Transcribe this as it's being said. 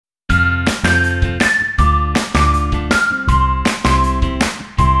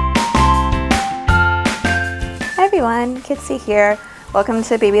everyone, Kitsy here. Welcome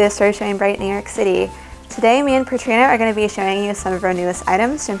to Baby the Stars Shine Bright New York City. Today me and Patrina are going to be showing you some of our newest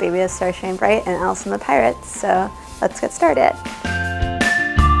items from Baby the Stars Shine Bright and Alice and the Pirates. So let's get started.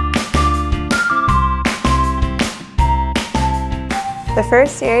 The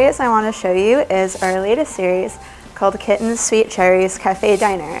first series I want to show you is our latest series called Kitten's Sweet Cherries Cafe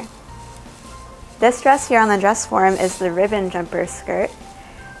Diner. This dress here on the dress form is the ribbon jumper skirt.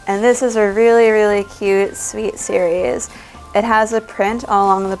 And this is a really cute, sweet series. It has a print all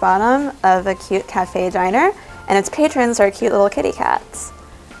along the bottom of a cute cafe diner, and its patrons are cute little kitty cats.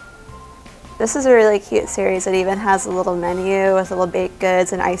 This is a really cute series. It even has a little menu with little baked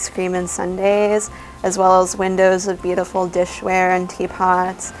goods and ice cream and sundaes, as well as windows of beautiful dishware and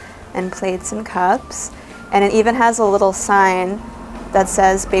teapots and plates and cups. And it even has a little sign that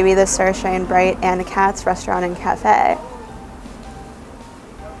says Baby the Stars Shine Bright and Cats Restaurant and Cafe.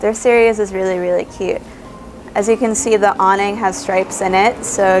 Their series is really cute. As you can see, the awning has stripes in it,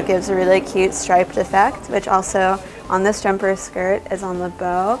 so it gives a really cute striped effect, which also on this jumper skirt is on the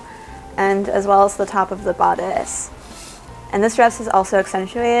bow, and as well as the top of the bodice. And this dress is also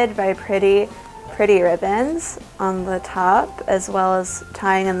accentuated by pretty ribbons on the top, as well as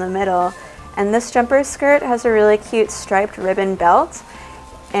tying in the middle. And this jumper skirt has a really cute striped ribbon belt,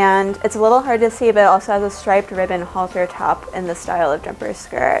 and it's a little hard to see, but it also has a striped ribbon halter top in the style of jumper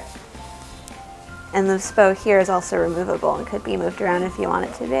skirt. And this bow here is also removable and could be moved around if you want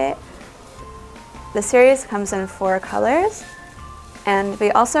it to be. The series comes in 4 colors, and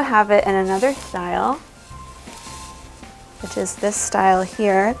we also have it in another style, which is this style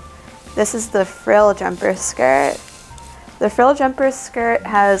here. This is the frill jumper skirt. The frill jumper skirt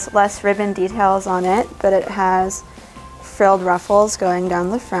has less ribbon details on it, but it has frilled ruffles going down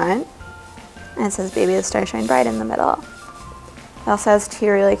the front, and it says Baby the Stars Shine Bright in the middle. It also has 2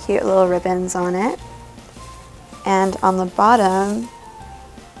 really cute little ribbons on it, and on the bottom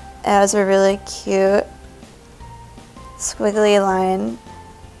it has a really cute squiggly line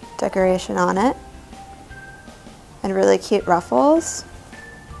decoration on it and really cute ruffles.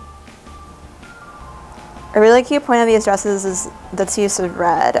 A really cute point of these dresses is the use of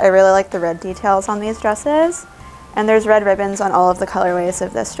red. I really like the red details on these dresses. And there's red ribbons on all of the colorways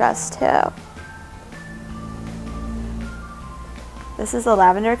of this dress too. This is the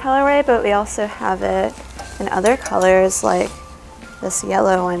lavender colorway, but we also have it in other colors like this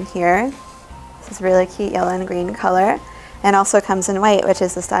yellow one here. This is really cute yellow and green color. And also comes in white, which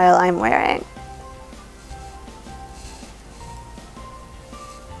is the style I'm wearing.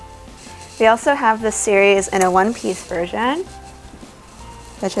 We also have this series in a one-piece version,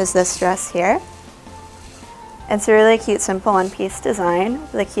 which is this dress here. It's a really cute, simple one-piece design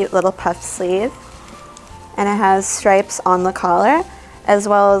with a cute little puff sleeve. And it has stripes on the collar, as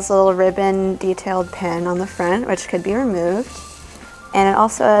well as a little ribbon detailed pin on the front, which could be removed. And it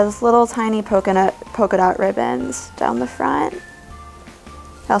also has little tiny polka dot ribbons down the front. It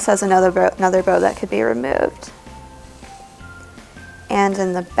also has another bow that could be removed. And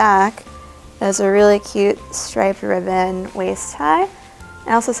in the back, there's a really cute striped ribbon waist tie. It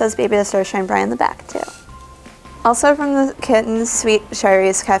also says Baby the Stars Shine Bright in the back too. Also from the Kitten's Sweet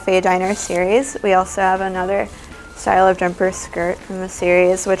Cherries Cafe Diner series, we also have another style of jumper skirt from the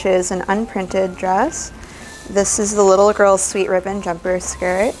series, which is an unprinted dress. This is the little girl's sweet ribbon jumper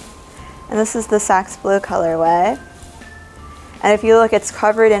skirt, and this is the Sax Blue colorway. And if you look, it's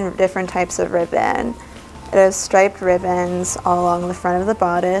covered in different types of ribbon. It has striped ribbons all along the front of the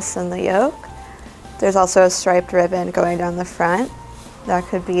bodice and the yoke. There's also a striped ribbon going down the front that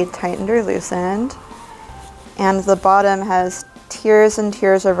could be tightened or loosened. And the bottom has tiers and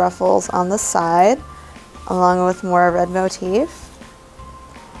tiers of ruffles on the side, along with more red motif.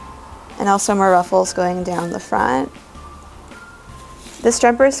 And also more ruffles going down the front. This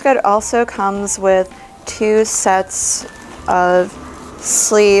jumper skirt also comes with 2 sets of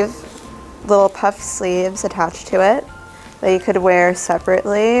little puff sleeves attached to it that you could wear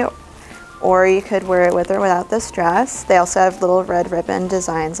separately, or you could wear it with or without this dress. They also have little red ribbon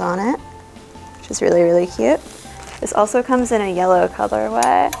designs on it, which is really cute. This also comes in a yellow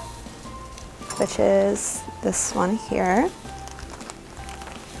colorway, which is this one here.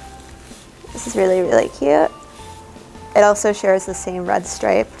 This is really cute. It also shares the same red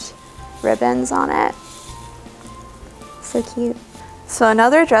striped ribbons on it. So cute. So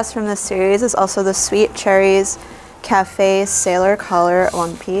another dress from this series is also the Sweet Cherries Cafe Sailor Collar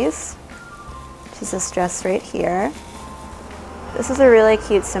one piece, which is this dress right here. This is a really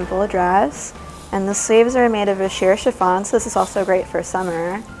cute, simple dress. And the sleeves are made of a sheer chiffon, so this is also great for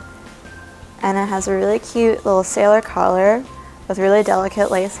summer. And it has a really cute little sailor collar with really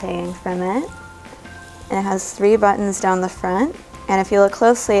delicate lace hanging from it. and it has 3 buttons down the front, and if you look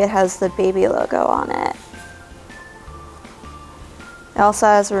closely it has the baby logo on it. It also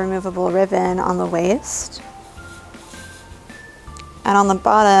has a removable ribbon on the waist, and on the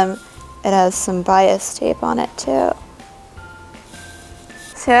bottom it has some bias tape on it too.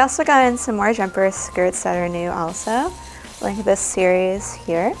 So I also got in some more jumper skirts that are new also, like this series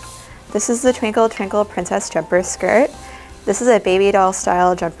here. This is the Twinkle Twinkle Princess jumper skirt. This is a baby doll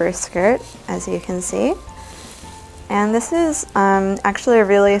style jumper skirt, as you can see. And this is actually a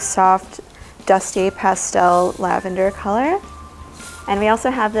really soft, dusty pastel lavender color. And we also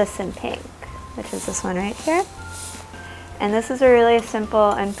have this in pink, which is this one right here. And this is a really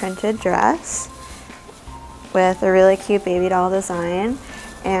simple unprinted dress with a really cute baby doll design.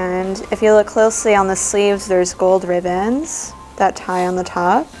 And if you look closely on the sleeves, there's gold ribbons that tie on the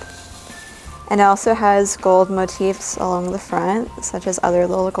top. And it also has gold motifs along the front, such as other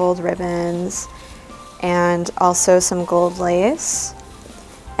little gold ribbons, and also some gold lace.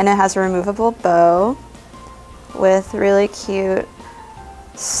 And it has a removable bow with really cute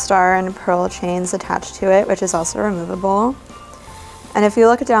star and pearl chains attached to it, which is also removable. And if you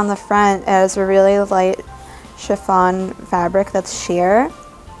look down the front, it has a really light chiffon fabric that's sheer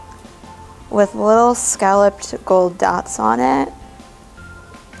with little scalloped gold dots on it.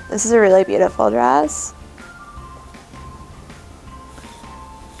 This is a really beautiful dress.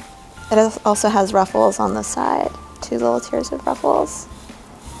 It also has ruffles on the side, 2 little tiers of ruffles.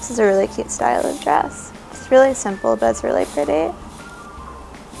 This is a really cute style of dress. It's really simple, but it's really pretty.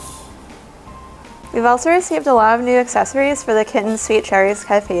 We've also received a lot of new accessories for the Kitten Sweet Cherries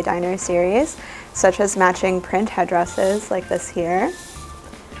Cafe Diner series, such as matching print headdresses like this here.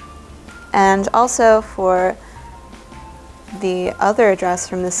 And also for the other dress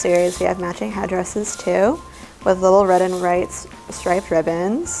from this series, we have matching headdresses too, with little red and white striped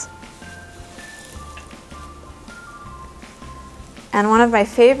ribbons. And one of my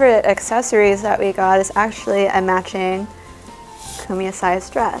favorite accessories that we got is actually a matching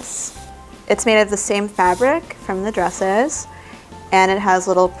Kumiya-sized dress. It's made of the same fabric from the dresses, and it has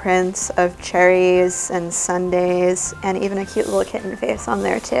little prints of cherries and sundaes, and even a cute little kitten face on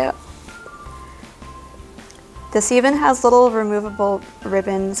there too. This even has little removable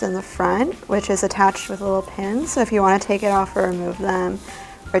ribbons in the front, which is attached with little pins, so if you want to take it off or remove them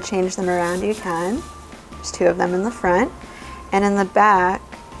or change them around, you can. There's 2 of them in the front. And in the back,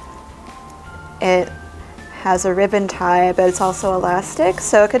 it has a ribbon tie, but it's also elastic,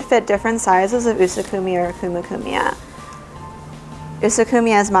 so it could fit different sizes of Usakumiya or Kumakumiya.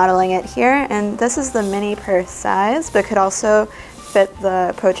 Usakumiya is modeling it here, and this is the mini purse size, but could also fit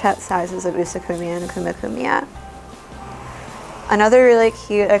the pochette sizes of Usakumiya and Kumakumiya. Another really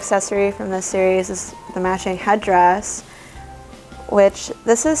cute accessory from this series is the matching headdress, which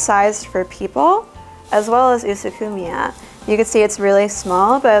this is sized for people as well as Usakumiya. You can see it's really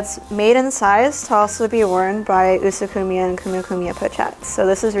small, but it's made in size to also be worn by Usakumiya and Kumakumiya pochettes. So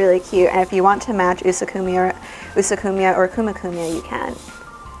this is really cute, and if you want to match Usakumiya or Kumakumiya, you can.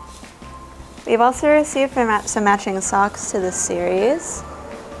 We've also received some matching socks to this series,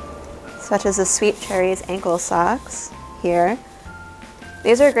 such as the Sweet Cherries ankle socks here.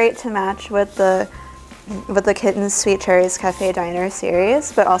 These are great to match with the Kitten's Sweet Cherries Cafe Diner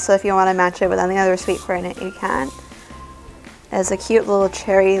series, but also if you want to match it with any other sweet Fernet, you can. It has a cute little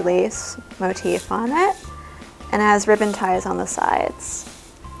cherry lace motif on it, and it has ribbon ties on the sides.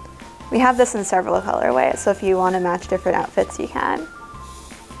 We have this in several colorways, so if you want to match different outfits, you can.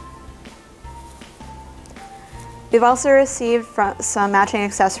 We've also received some matching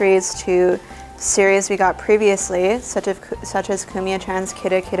accessories to series we got previously, such as Kumiya-chan's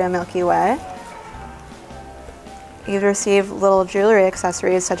Kidda Kidda Milky Way. You've received little jewelry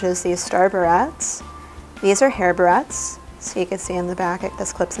accessories such as these star barrettes. These are hair barrettes, so you can see in the back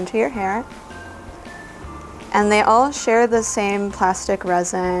this clips into your hair. And they all share the same plastic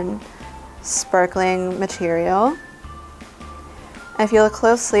resin sparkling material. And if you look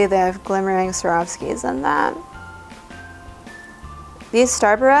closely, they have glimmering Swarovskis in them. These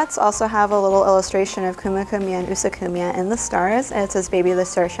star barrettes also have a little illustration of Kumakumiya and Usakumiya in the stars, and it says, "Baby, the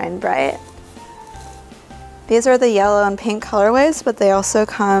stars shine bright." These are the yellow and pink colorways, but they also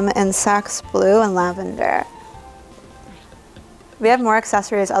come in Sax blue and lavender. We have more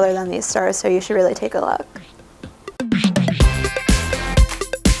accessories other than these stars, so you should really take a look.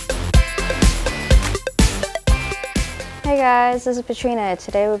 Hey guys, this is Katrina.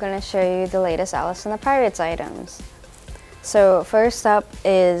 Today we're going to show you the latest Alice and the Pirates items. So first up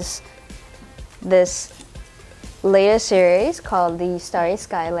is this latest series called the Starry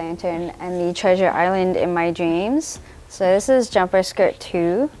Sky Lantern and the Treasure Island in My Dreams. So this is jumper skirt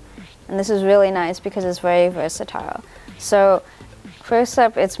 2, And this is really nice because it's very versatile. So first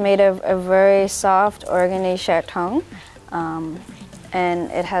up, it's made of a very soft organdy chaton,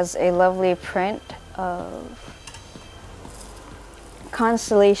 and it has a lovely print of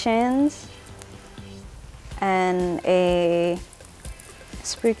constellations and a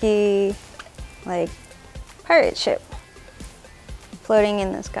spooky, like, pirate ship floating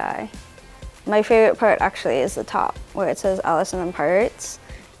in the sky. My favorite part actually is the top, where it says Alice and the Pirates,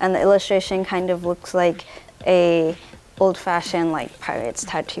 and the illustration kind of looks like a old-fashioned, like, pirate's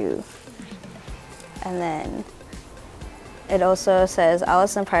tattoo. And then it also says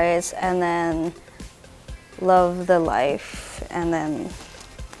Alice and Pirates, and then love the life, and then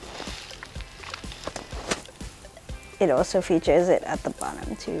it also features it at the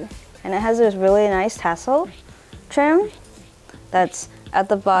bottom too. And it has this really nice tassel trim that's at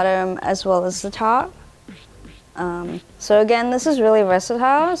the bottom as well as the top. So again, this is really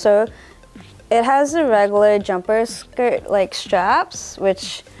versatile. So it has the regular jumper skirt like straps,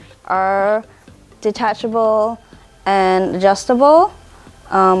 which are detachable and adjustable,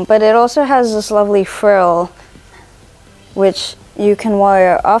 but it also has this lovely frill which you can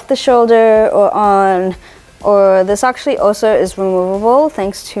wear off the shoulder or on, or this actually also is removable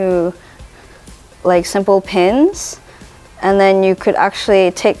thanks to like simple pins, and then you could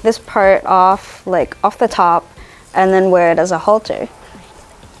actually take this part off, like off the top, and then wear it as a halter.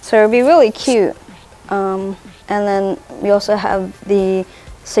 So it'd be really cute. And then we also have the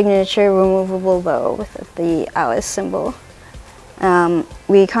signature removable bow with the Alice symbol.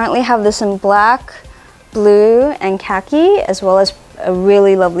 We currently have this in black, blue, and khaki, as well as a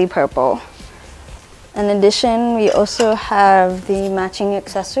really lovely purple. In addition, we also have the matching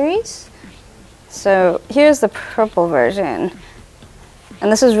accessories. So here's the purple version.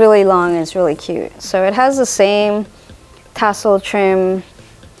 And this is really long and it's really cute. So it has the same tassel trim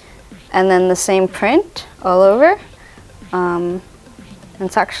and then the same print all over. And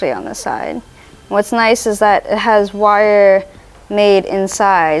it's actually on the side. What's nice is that it has wire made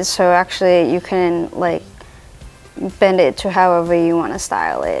inside, so actually you can like bend it to however you want to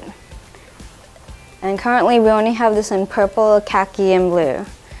style it. And currently we only have this in purple, khaki, and blue.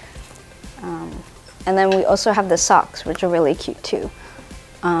 And then we also have the socks, which are really cute too.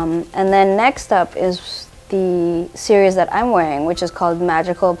 And then next up is the series that I'm wearing, which is called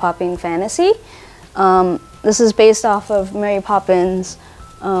Magical Popping Fantasy. This is based off of Mary Poppins,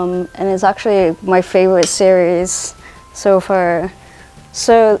 and it's actually my favorite series so far.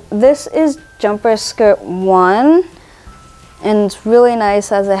 So this is jumper skirt 1, and it's really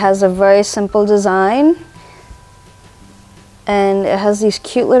nice as it has a very simple design, and it has these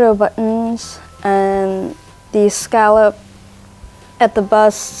cute little buttons and the scallop at the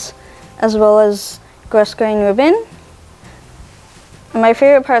bust, as well as grass grain ribbon. And my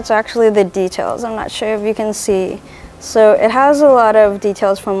favorite parts are actually the details. I'm not sure if you can see. So it has a lot of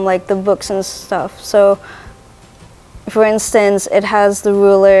details from like the books and stuff. So for instance, it has the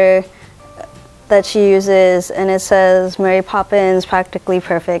ruler that she uses, and it says Mary Poppins, practically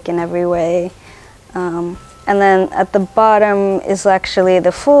perfect in every way. And then at the bottom is actually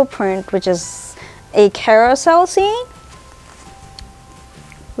the full print, which is a carousel scene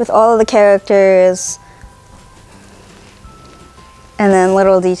with all of the characters, and then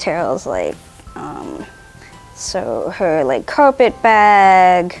little details like so her like carpet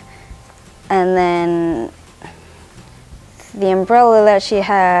bag, and then the umbrella that she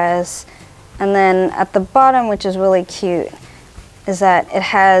has. And then at the bottom, which is really cute, is that it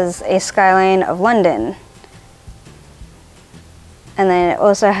has a skyline of London. And then it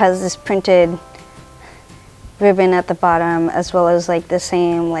also has this printed ribbon at the bottom, as well as like the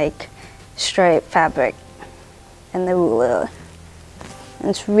same like striped fabric and the ruler. And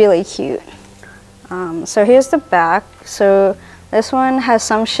it's really cute. So here's the back. So this one has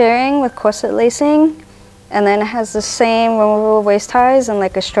some shirring with corset lacing, and then it has the same removable waist ties and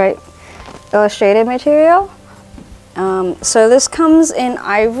like a striped illustrated material. So this comes in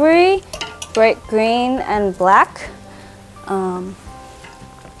ivory, bright green, and black. And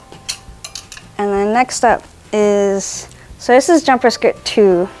then next up is, so this is jumper skirt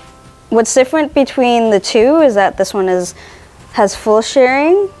 2. What's different between the two is that this one has full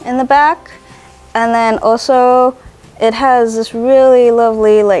shirring in the back, and then also it has this really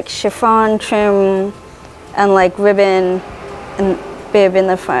lovely like chiffon trim and like ribbon and bib in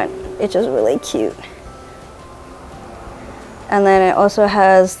the front, which is really cute. And then it also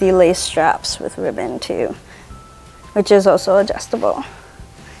has the lace straps with ribbon too, which is also adjustable.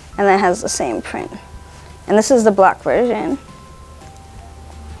 And then it has the same print. And this is the black version.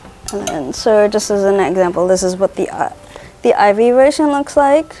 And then, so just as an example, this is what the ivy version looks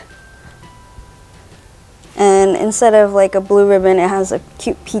like. And instead of like a blue ribbon, it has a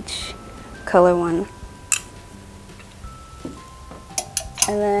cute peach color one.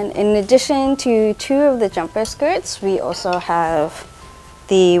 And then in addition to 2 of the jumper skirts, we also have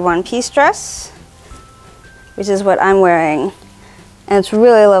the one-piece dress, which is what I'm wearing. And it's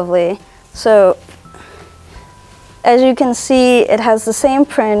really lovely. So as you can see, it has the same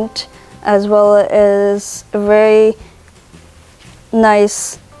print as well as a very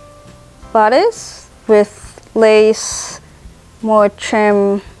nice bodice with lace, more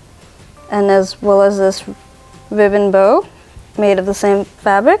trim, and as well as this ribbon bow made of the same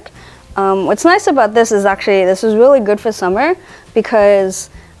fabric. What's nice about this is actually this is really good for summer because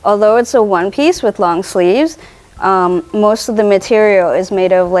although it's a one piece with long sleeves, most of the material is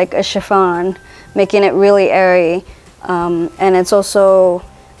made of like a chiffon, making it really airy, and it's also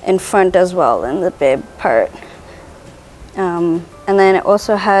in front as well in the bib part. And then it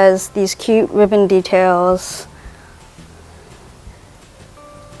also has these cute ribbon details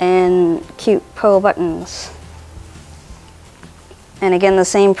and cute pearl buttons. And again, the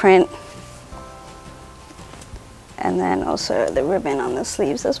same print. And then also the ribbon on the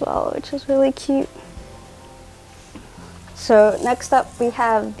sleeves as well, which is really cute. So next up we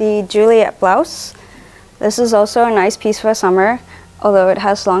have the Juliet blouse. This is also a nice piece for summer, although it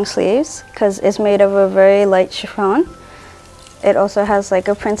has long sleeves because it's made of a very light chiffon. It also has like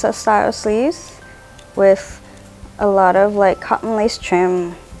a princess style sleeves with a lot of like cotton lace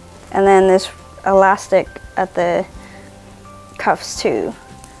trim, and then this elastic at the cuffs too,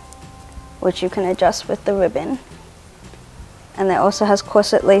 which you can adjust with the ribbon. And it also has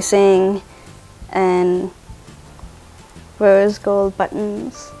corset lacing and rose gold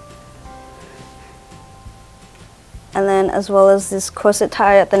buttons. And then as well as this corset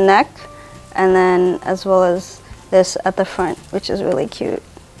tie at the neck, and then as well as this at the front, which is really cute.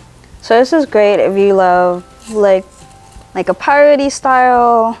 So this is great if you love like a piratey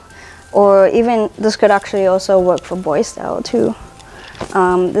style, or even this could actually also work for boy style too.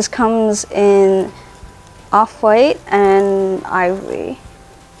 This comes in off-white and ivory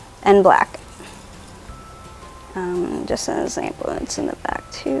and black. Just an example, it's in the back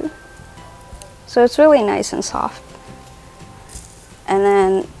too. So it's really nice and soft. And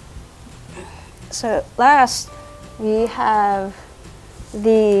then, so last we have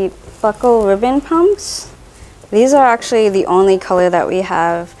the buckle ribbon pumps. These are actually the only color that we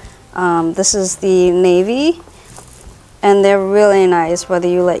have. This is the navy, and they're really nice whether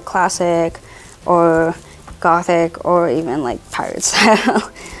you like classic or gothic or even like pirate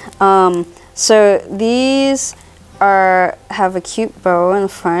style. So these have a cute bow in the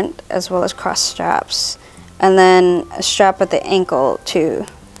front as well as cross straps, and then a strap at the ankle too,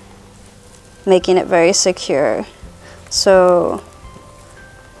 making it very secure. So,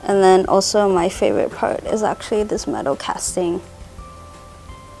 and then also my favorite part is actually this metal casting.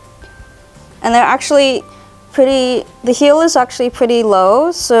 And they're actually pretty, the heel is actually pretty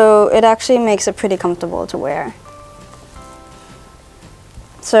low, so it actually makes it pretty comfortable to wear.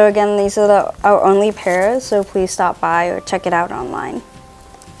 So again, these are our only pairs, so please stop by or check it out online.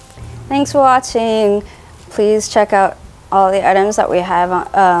 Thanks for watching. Please check out all the items that we have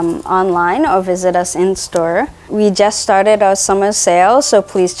online or visit us in store. We just started our summer sale, so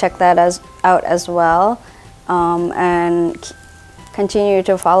please check that out as well. And continue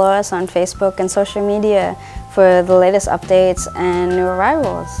to follow us on Facebook and social media for the latest updates and new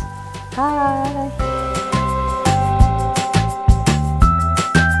arrivals. Bye!